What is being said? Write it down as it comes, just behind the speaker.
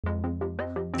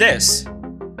This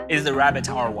is the Rabbit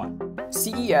R1.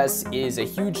 CES is a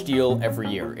huge deal every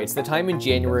year. It's the time in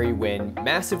January when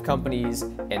massive companies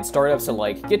and startups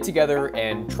alike get together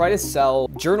and try to sell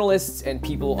journalists and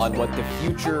people on what the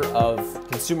future of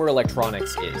consumer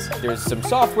electronics is. There's some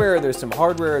software, there's some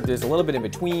hardware, there's a little bit in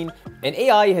between, and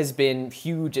AI has been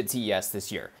huge at CES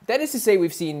this year. That is to say,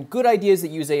 we've seen good ideas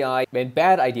that use AI and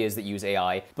bad ideas that use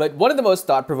AI, but one of the most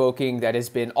thought-provoking that has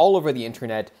been all over the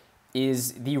internet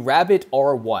is the Rabbit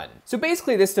R1. So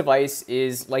basically this device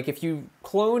is like if you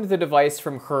cloned the device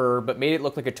from her but made it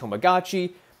look like a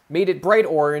Tamagotchi, made it bright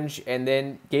orange, and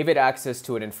then gave it access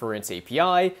to an inference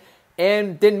API,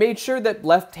 and then made sure that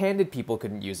left-handed people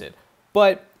couldn't use it.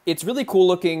 But it's really cool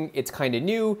looking, it's kind of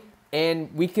new,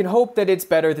 and we can hope that it's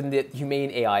better than the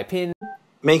Humane AI pin.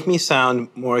 Make me sound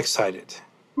more excited.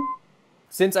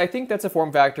 Since I think that's a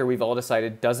form factor we've all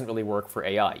decided doesn't really work for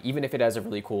AI, even if it has a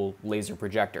really cool laser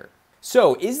projector.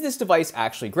 So, is this device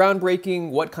actually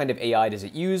groundbreaking? What kind of AI does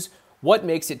it use? What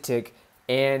makes it tick?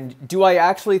 And do I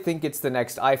actually think it's the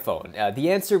next iPhone?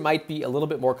 The answer might be a little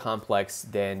bit more complex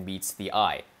than meets the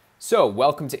eye. So,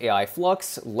 welcome to AI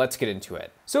Flux. Let's get into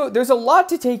it. So, there's a lot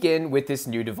to take in with this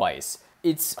new device.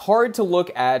 It's hard to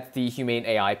look at the Humane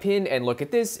AI pin and look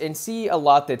at this and see a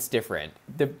lot that's different.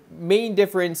 The main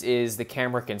difference is the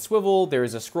camera can swivel,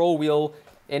 there's a scroll wheel,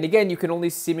 and again, you can only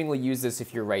seemingly use this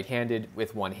if you're right-handed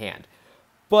with one hand.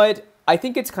 But I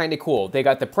think it's kind of cool. They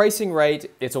got the pricing right,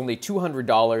 it's only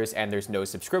 $200 and there's no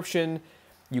subscription.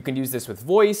 You can use this with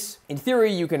voice. In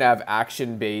theory, you can have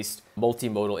action-based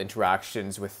multimodal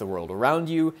interactions with the world around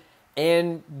you.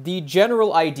 And the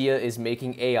general idea is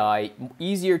making AI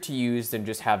easier to use than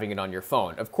just having it on your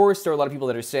phone. Of course, there are a lot of people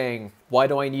that are saying, why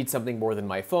do I need something more than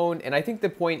my phone? And I think the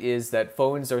point is that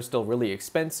phones are still really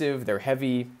expensive, they're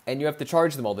heavy, and you have to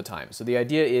charge them all the time. So the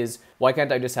idea is, why can't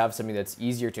I just have something that's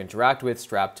easier to interact with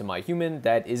strapped to my human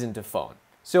that isn't a phone?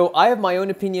 So I have my own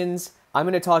opinions. I'm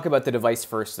going to talk about the device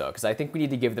first though, because I think we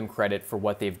need to give them credit for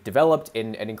what they've developed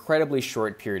in an incredibly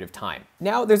short period of time.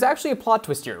 Now, there's actually a plot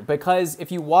twist here, because if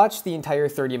you watch the entire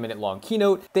 30-minute long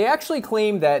keynote, they actually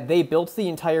claim that they built the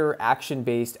entire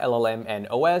action-based LLM and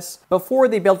OS before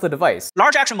they built the device.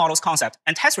 Large action models concept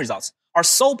and test results are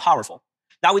so powerful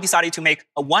that we decided to make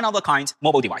a one-of-a-kind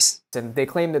mobile device. And they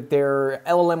claim that their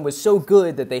LLM was so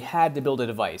good that they had to build a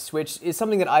device, which is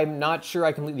something that I'm not sure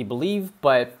I completely believe,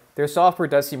 but their software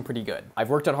does seem pretty good. I've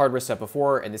worked on hardware stuff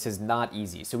before, and this is not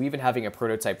easy, so even having a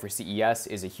prototype for CES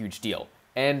is a huge deal.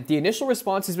 And the initial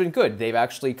response has been good. They've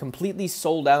actually completely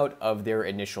sold out of their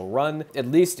initial run. At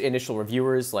least initial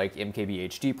reviewers like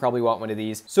MKBHD probably want one of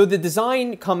these. So the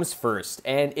design comes first,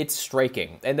 and it's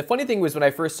striking. And the funny thing was, when I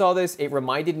first saw this, it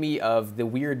reminded me of the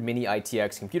weird mini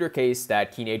ITX computer case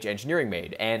that Teenage Engineering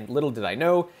made. And little did I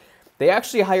know, they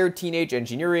actually hired Teenage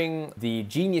Engineering, the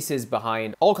geniuses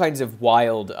behind all kinds of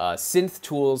wild synth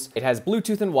tools. It has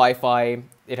Bluetooth and Wi-Fi.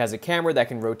 It has a camera that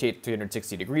can rotate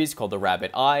 360 degrees called the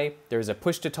Rabbit Eye. There's a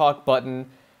push-to-talk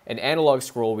button, an analog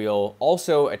scroll wheel,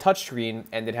 also a touchscreen,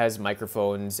 and it has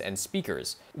microphones and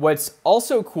speakers. What's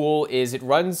also cool is it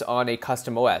runs on a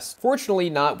custom OS. Fortunately,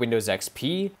 not Windows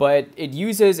XP, but it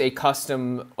uses a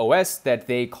custom OS that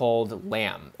they called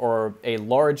LAM, or a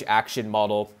large action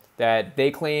model that they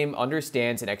claim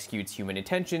understands and executes human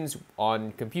intentions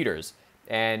on computers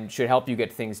and should help you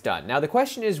get things done. Now the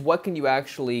question is, what can you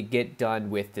actually get done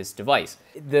with this device?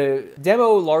 The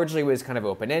demo largely was kind of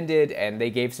open-ended, and they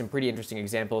gave some pretty interesting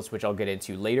examples, which I'll get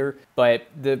into later. But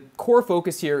the core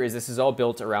focus here is this is all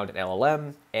built around an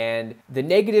LLM, and the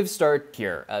negatives start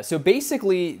here. So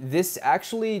basically, this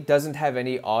actually doesn't have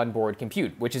any onboard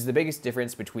compute, which is the biggest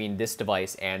difference between this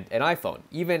device and an iPhone.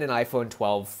 Even an iPhone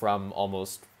 12 from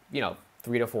almost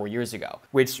 3 to 4 years ago,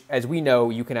 which, as we know,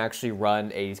 you can actually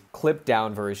run a clipped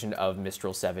down version of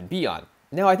Mistral 7B on.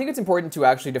 Now, I think it's important to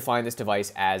actually define this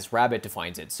device as Rabbit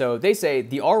defines it. So they say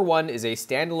the R1 is a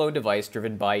standalone device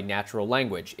driven by natural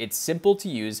language. It's simple to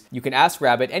use. You can ask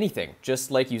Rabbit anything,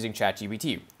 just like using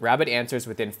ChatGPT. Rabbit answers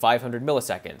within 500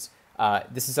 milliseconds.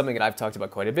 This is something that I've talked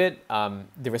about quite a bit.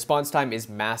 The response time is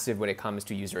massive when it comes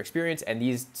to user experience, and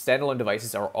these standalone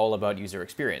devices are all about user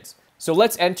experience. So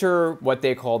let's enter what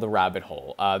they call the rabbit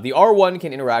hole. The R1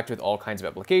 can interact with all kinds of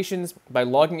applications by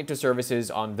logging into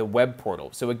services on the web portal.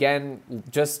 So again,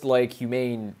 just like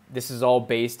Humane, this is all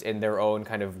based in their own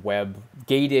kind of web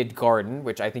gated garden,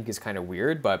 which I think is kind of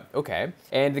weird, but okay.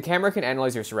 And the camera can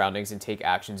analyze your surroundings and take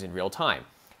actions in real time.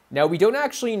 Now, we don't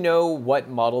actually know what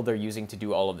model they're using to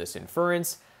do all of this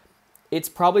inference. It's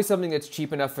probably something that's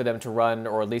cheap enough for them to run,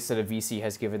 or at least that a VC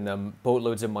has given them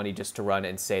boatloads of money just to run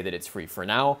and say that it's free for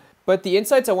now. But the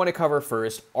insights I want to cover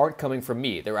first aren't coming from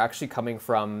me. They're actually coming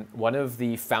from one of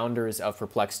the founders of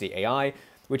Perplexity AI,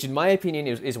 which in my opinion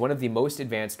is one of the most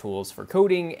advanced tools for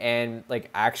coding and like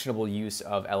actionable use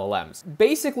of LLMs.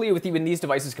 Basically, when these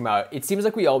devices come out, it seems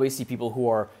like we always see people who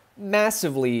are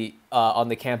massively on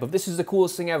the camp of this is the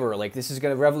coolest thing ever, like this is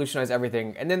going to revolutionize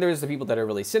everything. And then there's the people that are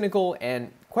really cynical, and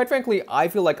quite frankly, I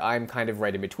feel like I'm kind of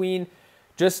right in between,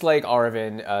 just like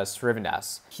Aravind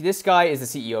Srivandas. This guy is the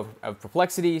CEO of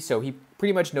Perplexity, so he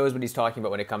pretty much knows what he's talking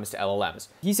about when it comes to LLMs.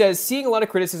 He says, seeing a lot of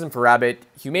criticism for Rabbit,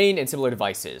 humane and similar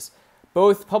devices,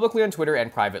 both publicly on Twitter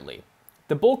and privately.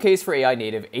 The bull case for AI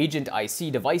native Agent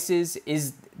IC devices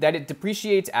is that it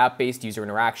depreciates app-based user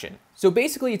interaction. So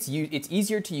basically, it's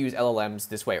easier to use LLMs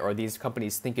this way, or these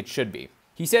companies think it should be.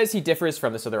 He says he differs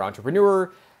from this other entrepreneur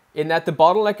in that the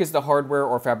bottleneck is the hardware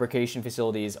or fabrication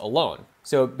facilities alone.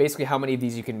 So basically how many of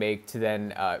these you can make to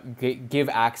then give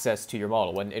access to your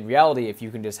model. When in reality, if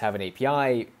you can just have an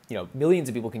API, millions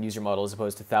of people can use your model as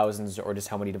opposed to thousands or just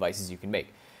how many devices you can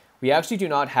make. We actually do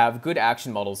not have good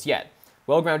action models yet,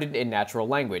 well grounded in natural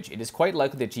language. It is quite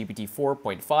likely that GPT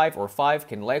 4.5 or 5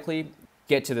 can likely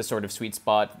get to the sort of sweet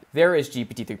spot there as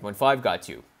GPT 3.5 got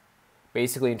to.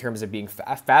 Basically in terms of being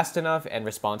fast enough and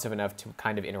responsive enough to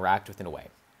kind of interact with in a way.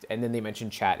 And then they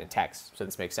mentioned chat and text, so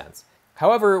this makes sense.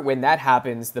 However, when that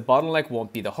happens, the bottleneck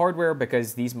won't be the hardware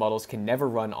because these models can never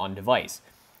run on device.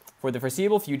 For the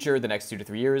foreseeable future, the next 2 to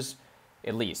 3 years,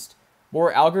 at least.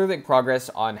 More algorithmic progress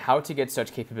on how to get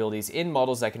such capabilities in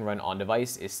models that can run on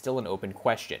device is still an open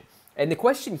question. And the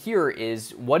question here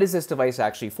is, what is this device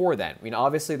actually for then? I mean,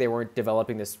 obviously they weren't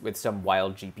developing this with some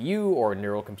wild GPU or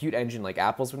neural compute engine like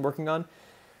Apple's been working on.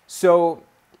 So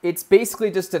it's basically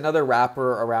just another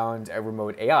wrapper around a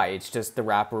remote AI. It's just the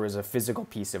wrapper is a physical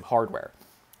piece of hardware.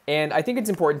 And I think it's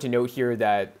important to note here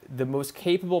that the most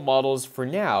capable models for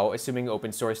now, assuming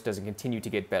open source doesn't continue to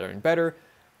get better and better,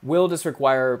 will just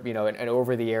require an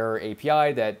over-the-air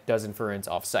API that does inference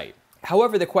off-site.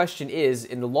 However, the question is,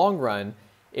 in the long run,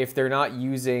 if they're not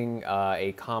using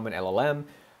a common LLM,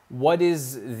 what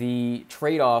is the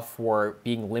trade-off for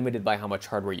being limited by how much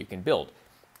hardware you can build?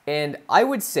 And I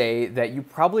would say that you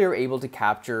probably are able to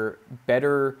capture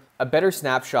a better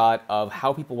snapshot of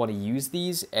how people want to use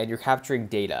these, and you're capturing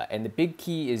data. And the big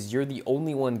key is you're the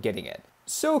only one getting it.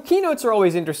 So keynotes are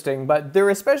always interesting, but they're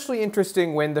especially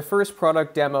interesting when the first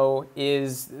product demo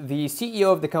is the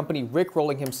CEO of the company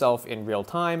rickrolling himself in real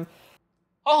time.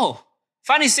 Oh,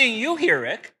 funny seeing you here,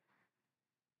 Rick.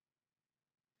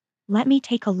 Let me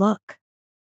take a look.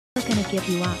 I'm gonna give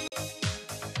you up.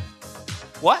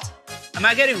 What? Am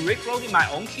I getting rickrolled in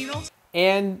my own keynote?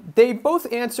 And they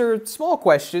both answer small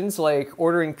questions like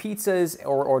ordering pizzas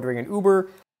or ordering an Uber.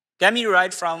 Get me a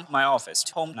ride from my office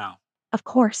to home now. Of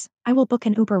course, I will book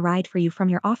an Uber ride for you from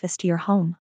your office to your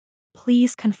home.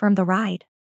 Please confirm the ride.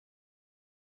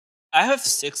 I have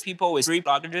 6 people with 3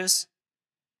 luggages.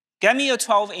 Get me a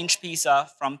 12-inch pizza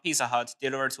from Pizza Hut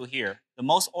delivered to here. The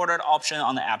most ordered option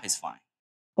on the app is fine.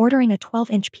 Ordering a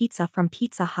 12-inch pizza from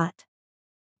Pizza Hut.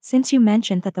 Since you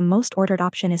mentioned that the most ordered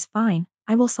option is fine,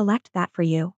 I will select that for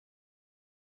you.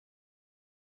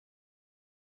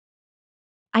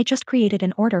 I just created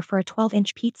an order for a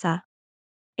 12-inch pizza.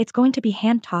 It's going to be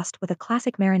hand-tossed with a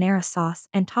classic marinara sauce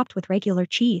and topped with regular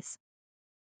cheese.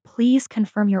 Please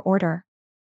confirm your order.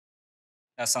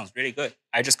 That sounds really good.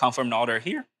 I just confirmed the order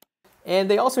here.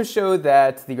 And they also show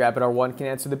that the Rabbit R1 can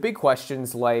answer the big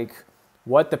questions like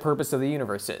what the purpose of the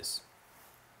universe is.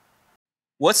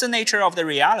 What's the nature of the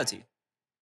reality?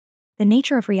 The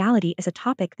nature of reality is a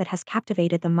topic that has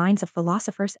captivated the minds of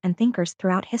philosophers and thinkers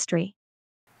throughout history.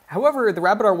 However, the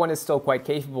Rabbit R1 is still quite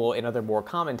capable in other more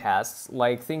common tasks,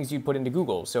 like things you'd put into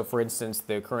Google. So for instance,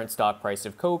 the current stock price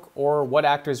of Coke, or what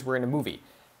actors were in a movie.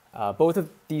 Both of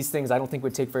these things I don't think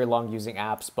would take very long using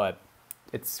apps, but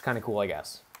it's kind of cool, I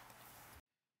guess.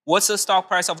 What's the stock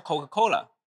price of Coca-Cola?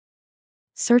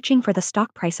 Searching for the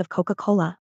stock price of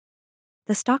Coca-Cola.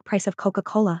 The stock price of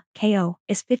Coca-Cola, KO,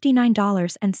 is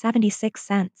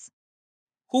 $59.76.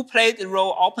 Who played the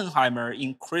role Oppenheimer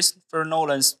in Christopher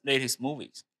Nolan's latest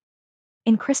movies?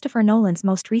 In Christopher Nolan's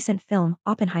most recent film,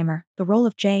 Oppenheimer, the role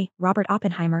of J. Robert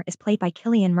Oppenheimer is played by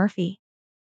Cillian Murphy.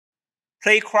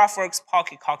 Play Kraftwerk's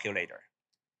Pocket Calculator.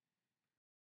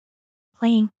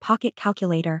 Playing Pocket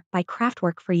Calculator by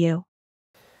Kraftwerk for you.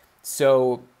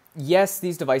 So yes,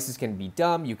 these devices can be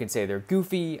dumb. You can say they're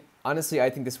goofy. Honestly,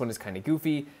 I think this one is kind of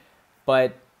goofy.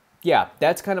 But yeah,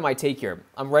 that's kind of my take here.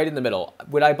 I'm right in the middle.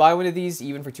 Would I buy one of these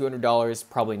even for $200?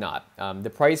 Probably not. The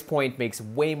price point makes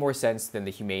way more sense than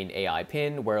the Humane AI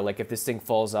pin, where like if this thing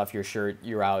falls off your shirt,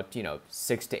 you're out,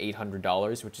 $600 to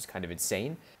 $800, which is kind of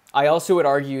insane. I also would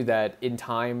argue that in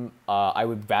time, I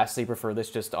would vastly prefer this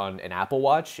just on an Apple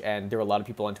Watch, and there are a lot of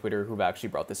people on Twitter who've actually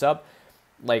brought this up.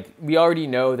 Like, we already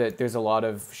know that there's a lot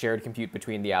of shared compute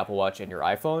between the Apple Watch and your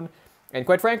iPhone. And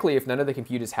quite frankly, if none of the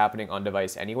compute is happening on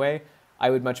device anyway, I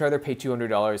would much rather pay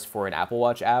 $200 for an Apple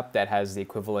Watch app that has the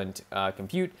equivalent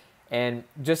compute. And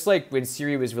just like when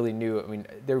Siri was really new, I mean,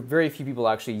 there are very few people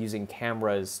actually using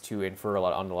cameras to infer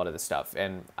on a lot of this stuff.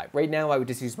 And right now, I would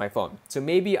just use my phone. So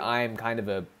maybe I'm kind of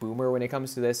a boomer when it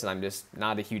comes to this, and I'm just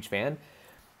not a huge fan.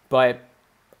 But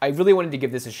I really wanted to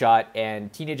give this a shot,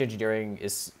 and Teenage Engineering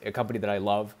is a company that I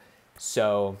love.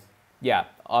 So yeah,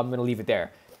 I'm going to leave it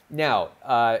there. Now,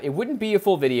 it wouldn't be a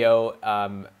full video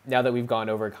now that we've gone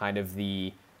over kind of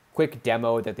the quick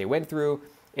demo that they went through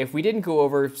if we didn't go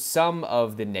over some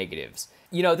of the negatives.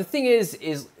 You know, the thing is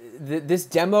this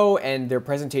demo and their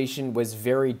presentation was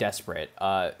very desperate.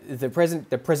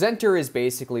 The presenter is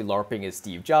basically LARPing as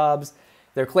Steve Jobs.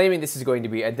 They're claiming this is going to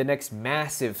be the next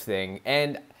massive thing,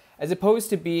 and as opposed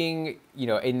to being, you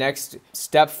know, a next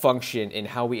step function in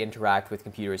how we interact with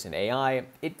computers and AI,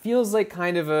 it feels like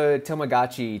kind of a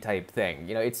Tamagotchi type thing.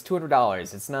 You know, it's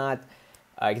 $200. It's not,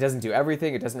 it doesn't do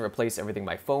everything. It doesn't replace everything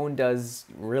my phone does,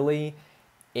 really.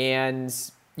 And,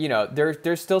 you know,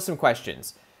 there's still some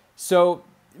questions. So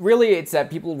really, it's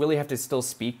that people really have to still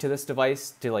speak to this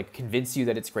device to like convince you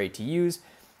that it's great to use.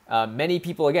 Many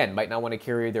people, again, might not want to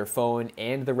carry their phone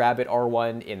and the Rabbit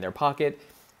R1 in their pocket.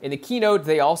 In the keynote,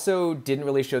 they also didn't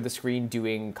really show the screen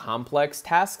doing complex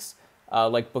tasks,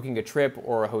 like booking a trip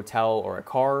or a hotel or a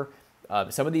car.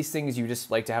 Some of these things you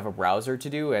just like to have a browser to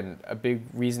do, and a big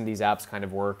reason these apps kind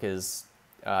of work is,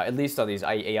 at least on these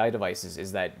AI devices,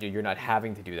 is that you're not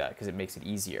having to do that because it makes it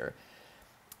easier.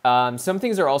 Some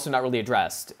things are also not really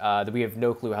addressed, that we have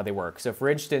no clue how they work. So for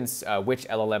instance, which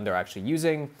LLM they're actually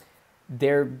using.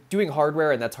 They're doing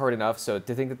hardware, and that's hard enough, so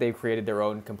to think that they've created their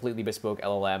own completely bespoke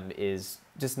LLM is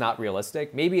just not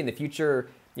realistic. Maybe in the future,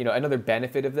 you know, another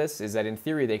benefit of this is that in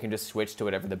theory they can just switch to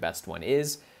whatever the best one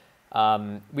is.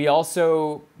 We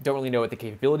also don't really know what the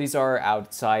capabilities are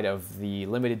outside of the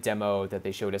limited demo that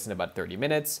they showed us in about 30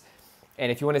 minutes.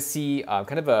 And if you want to see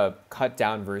kind of a cut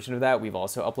down version of that, we've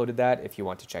also uploaded that if you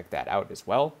want to check that out as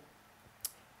well.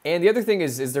 And the other thing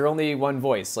is there only one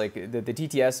voice. Like the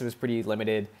TTS was pretty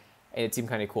limited, and it seemed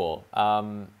kind of cool.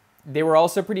 They were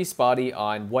also pretty spotty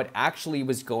on what actually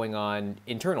was going on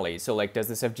internally. So like, does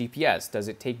this have GPS? Does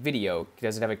it take video?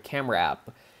 Does it have a camera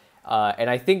app? And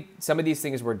I think some of these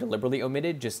things were deliberately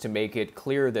omitted just to make it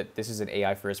clear that this is an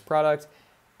AI-first product,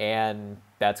 and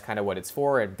that's kind of what it's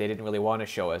for, and they didn't really want to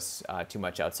show us too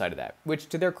much outside of that, which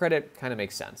to their credit kind of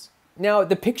makes sense. Now,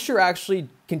 the picture actually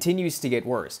continues to get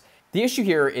worse. The issue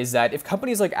here is that if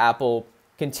companies like Apple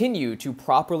continue to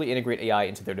properly integrate AI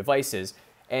into their devices,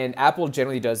 and Apple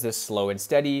generally does this slow and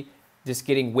steady, just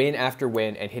getting win after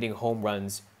win and hitting home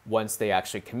runs once they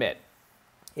actually commit.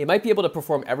 It might be able to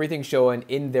perform everything shown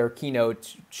in their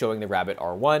keynote showing the Rabbit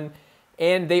R1,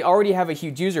 and they already have a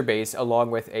huge user base along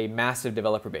with a massive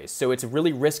developer base. So it's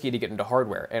really risky to get into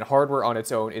hardware, and hardware on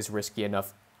its own is risky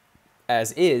enough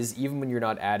as is, even when you're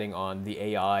not adding on the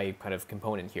AI kind of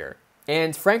component here.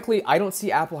 And frankly, I don't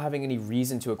see Apple having any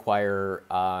reason to acquire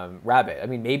Rabbit. I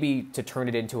mean, maybe to turn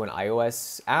it into an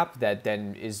iOS app that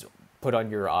then is put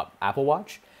on your Apple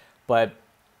Watch, but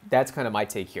that's kind of my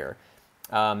take here.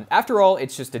 After all,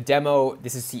 it's just a demo.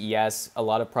 This is CES. A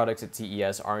lot of products at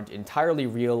CES aren't entirely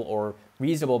real or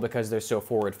reasonable because they're so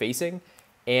forward-facing.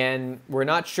 And we're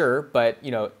not sure, but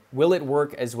you know, will it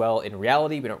work as well in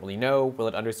reality? We don't really know. Will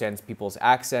it understand people's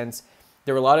accents?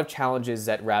 There are a lot of challenges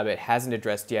that Rabbit hasn't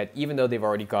addressed yet, even though they've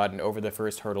already gotten over the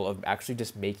first hurdle of actually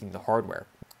just making the hardware.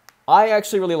 I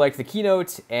actually really like the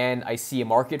keynote, and I see a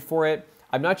market for it.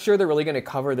 I'm not sure they're really going to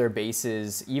cover their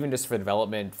bases, even just for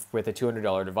development, with a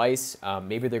 $200 device.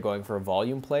 Maybe they're going for a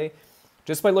volume play.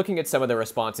 Just by looking at some of the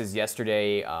responses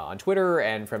yesterday on Twitter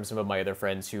and from some of my other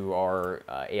friends who are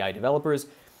AI developers,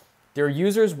 there are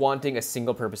users wanting a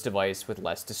single-purpose device with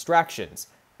less distractions.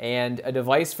 And a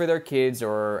device for their kids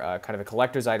or kind of a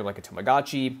collector's item like a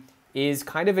Tamagotchi is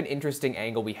kind of an interesting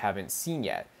angle we haven't seen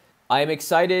yet. I'm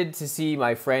excited to see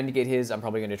my friend get his. I'm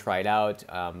probably going to try it out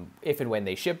if and when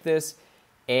they ship this.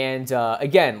 And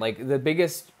again, like the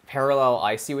biggest parallel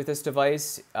I see with this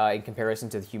device in comparison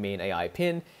to the Humane AI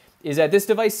pin is that this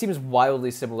device seems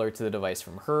wildly similar to the device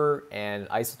from Her, and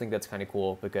I still think that's kind of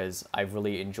cool because I've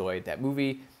really enjoyed that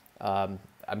movie. I'm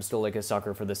still like a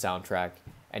sucker for the soundtrack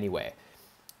anyway.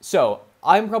 So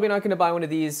I'm probably not going to buy one of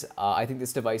these. I think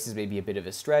this device is maybe a bit of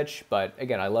a stretch, but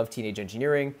again, I love Teenage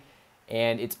Engineering,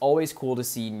 and it's always cool to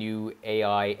see new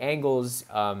AI angles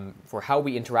for how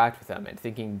we interact with them and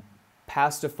thinking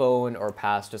past a phone or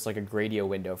past just like a Gradio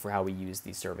window for how we use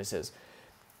these services.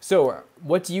 So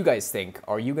what do you guys think?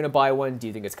 Are you going to buy one? Do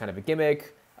you think it's kind of a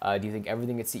gimmick? Do you think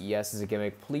everything at CES is a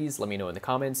gimmick? Please let me know in the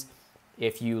comments.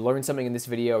 If you learned something in this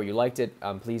video or you liked it,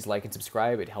 please like and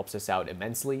subscribe. It helps us out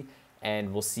immensely,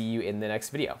 and we'll see you in the next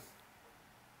video.